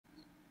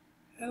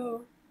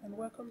Hello and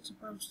welcome to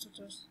Palms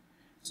Tutors.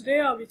 Today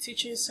I'll be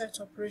teaching set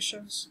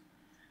operations.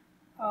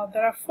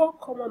 There are four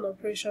common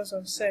operations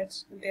on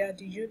set. They are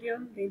the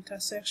union, the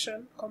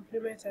intersection,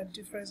 complement, and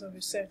difference of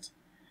a set.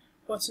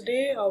 But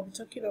today I'll be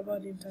talking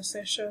about the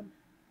intersection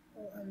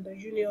and the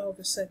union of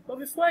a set. But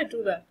before I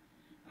do that,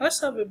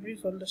 let's have a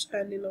brief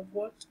understanding of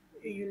what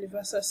a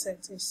universal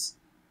set is.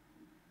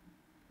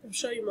 I'm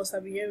sure you must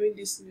have been hearing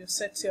this in your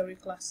set theory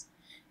class.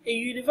 A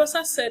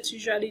universal set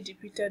usually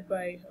depicted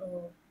by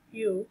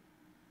U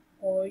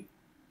or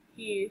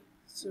here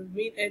to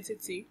mean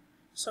entity.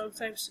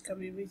 Sometimes it can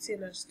be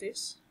written as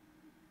this,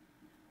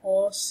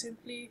 or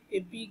simply a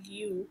big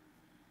U,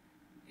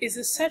 is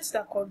a set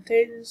that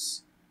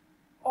contains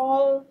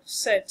all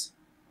sets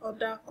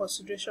under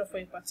consideration for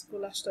a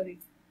particular study.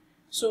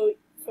 So,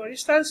 for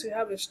instance, we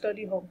have a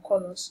study on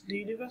colors. The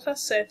universal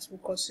set will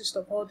consist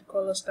of all the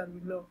colors that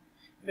we know.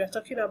 If we are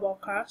talking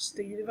about cars,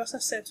 the universal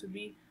set will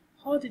be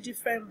all the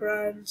different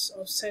brands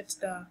of sets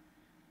that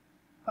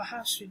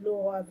perhaps we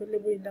know are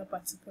available in that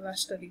particular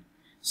study.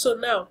 So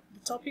now,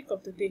 the topic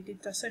of the day, the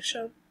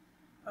intersection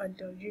and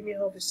the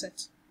union of a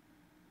set.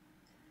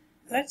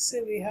 Let's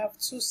say we have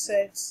two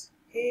sets,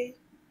 A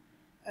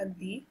and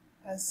B,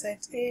 and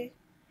set A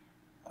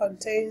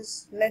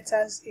contains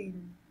letters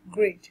in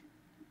grade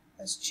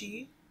as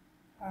G,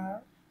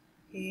 R,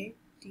 A,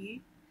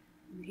 D,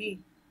 and E.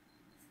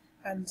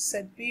 And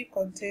set B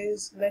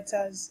contains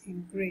letters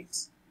in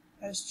grades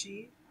as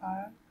G,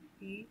 R,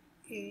 E,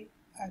 A,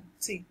 and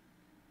T.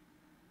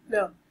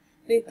 Now,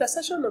 the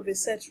intersection of a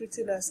set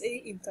written as A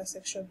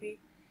intersection B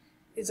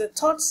is a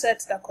third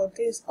set that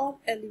contains all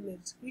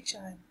elements which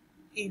are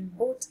in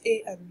both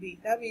A and B.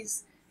 That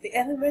means the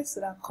elements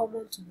that are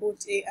common to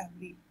both A and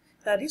B.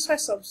 Now, this is why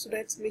some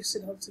students mix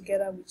it up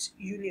together with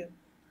union.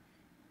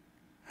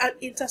 An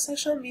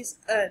intersection means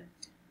and,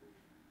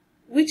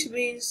 which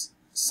means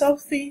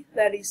something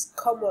that is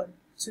common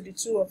to the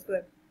two of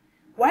them,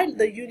 while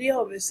the union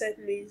of a set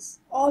means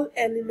all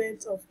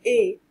elements of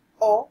A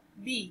or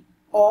B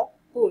or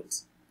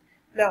both.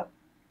 Now,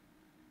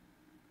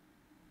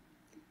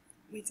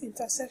 with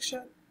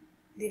intersection,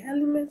 the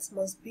elements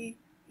must be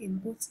in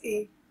both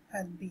A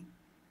and B.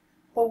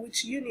 But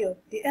with union,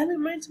 the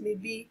element may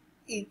be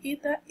in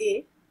either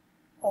A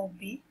or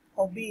B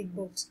in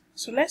both.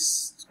 So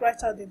let's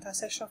write out the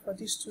intersection for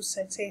these two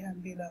sets A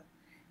and B now.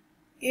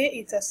 A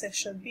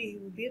intersection B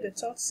will be the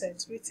third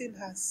set written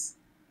as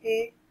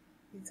A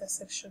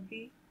intersection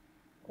B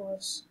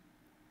equals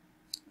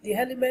the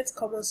element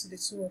common to the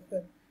two of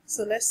them.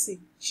 So let's see,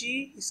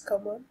 G is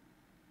common,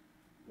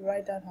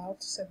 write that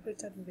out,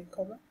 separated with a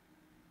comma.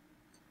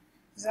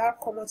 Is R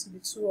common to the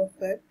two of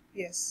them?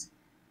 Yes.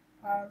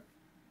 R,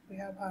 we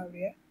have R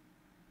here.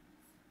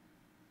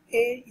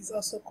 A is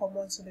also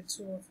common to the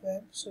two of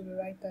them, so we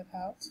write that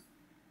out.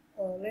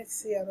 Or let's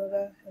see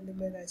another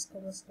element that is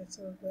common to the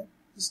two of them.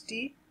 Is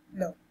D?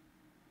 No.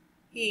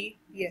 E,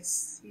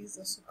 yes, E is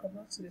also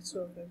common to the two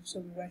of them,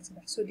 so we write it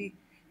out. So the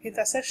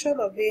intersection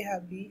of A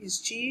and B is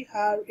G,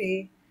 R,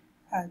 A,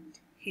 and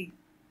E.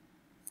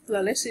 Now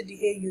let's say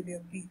the A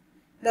union B.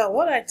 Now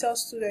what I tell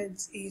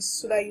students is,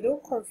 so that you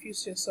don't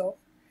confuse yourself,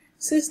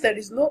 since there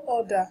is no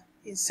order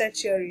in set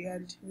theory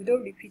and we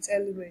don't repeat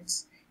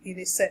elements in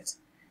a set,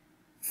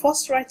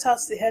 first write out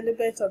the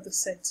element of the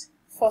set.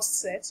 First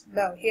set,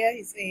 now here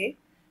is A,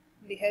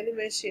 the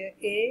elements here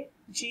A,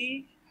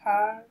 G,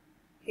 R,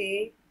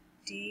 A,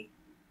 D,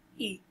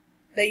 E.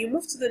 Then you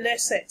move to the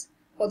next set.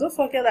 But don't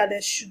forget that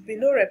there should be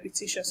no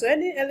repetition. So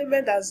any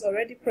element that's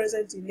already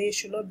present in A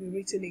should not be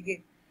written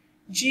again.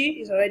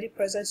 G is already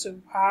present,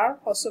 so R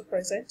also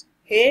present.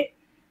 E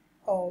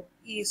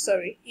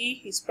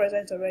is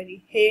present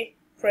already. A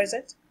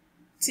present.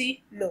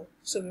 T, no.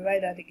 So we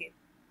write that again.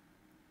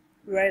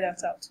 We write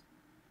that out.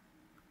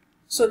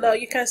 So now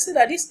you can see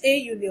that this A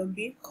union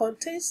B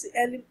contains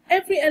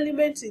every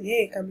element in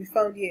A can be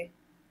found here.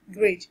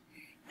 Great.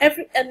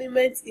 Every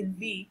element in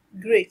B,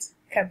 great,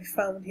 can be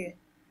found here.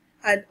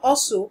 And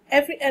also,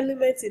 every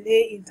element in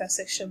A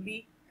intersection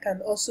B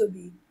can also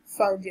be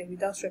found here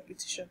without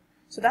repetition.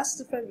 So that's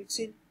the difference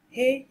between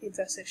A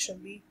intersection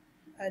B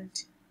and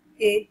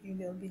A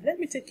union B. Let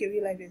me take a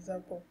real life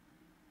example.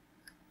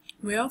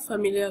 We are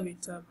familiar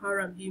with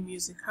R&B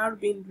music, R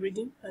being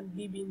rhythm and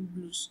B being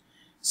blues.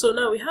 So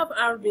now we have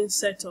R being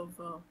set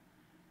of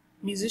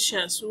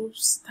musicians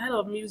whose style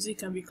of music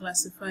can be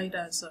classified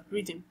as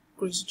rhythm.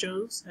 Chris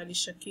Jones,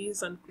 Alicia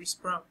Keys, and Chris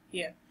Brown.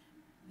 Here,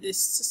 this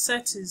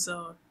set is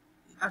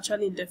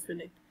actually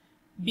indefinite.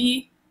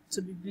 B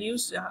to be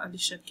blues,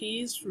 Alicia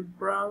Keys, Ruth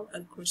Brown,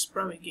 and Chris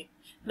Brown again.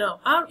 Now,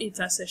 R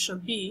intersection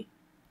B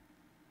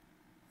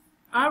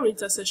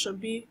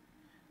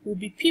will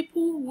be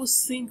people who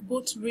sing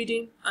both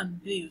rhythm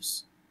and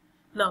blues.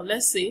 Now,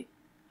 let's say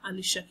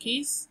Alicia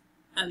Keys.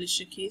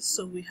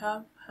 So we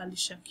have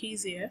Alicia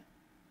Keys here.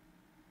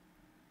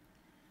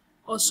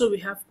 Also, we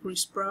have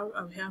Chris Brown,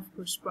 and we have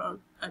Chris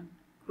Brown and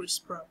Chris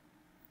Brown.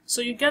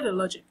 So you get the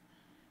logic.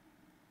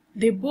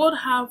 They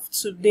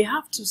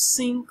have to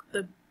sing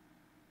the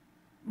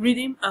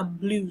rhythm and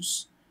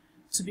blues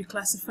to be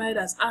classified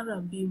as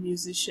R&B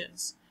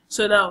musicians.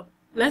 So now,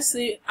 let's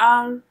say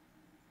R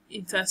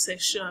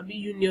intersection B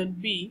union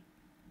B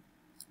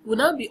will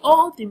now be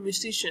all the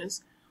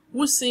musicians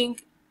who sing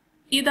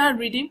either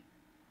rhythm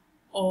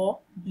or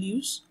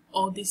blues,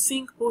 or they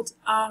sing both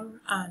R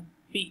and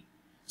B.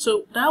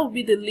 So that will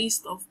be the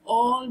list of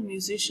all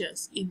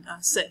musicians in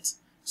our set.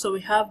 So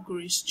we have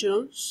Grace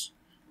Jones,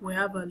 we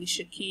have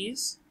Alicia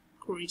Keys,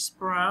 Chris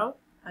Brown,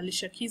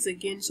 Alicia Keys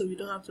again, so we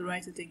don't have to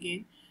write it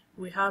again.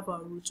 We have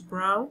Ruth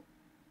Brown,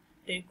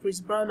 then Chris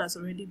Brown has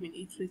already been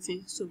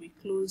iterating, so we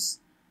close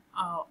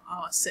our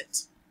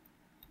set.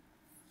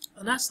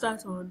 And that's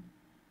that on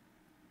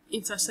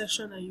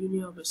intersection and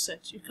union of a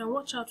set. You can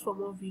watch out for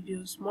more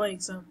videos, more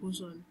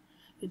examples on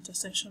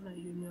intersection and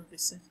union of a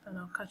set, and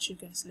I'll catch you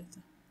guys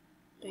later.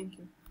 Thank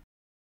you.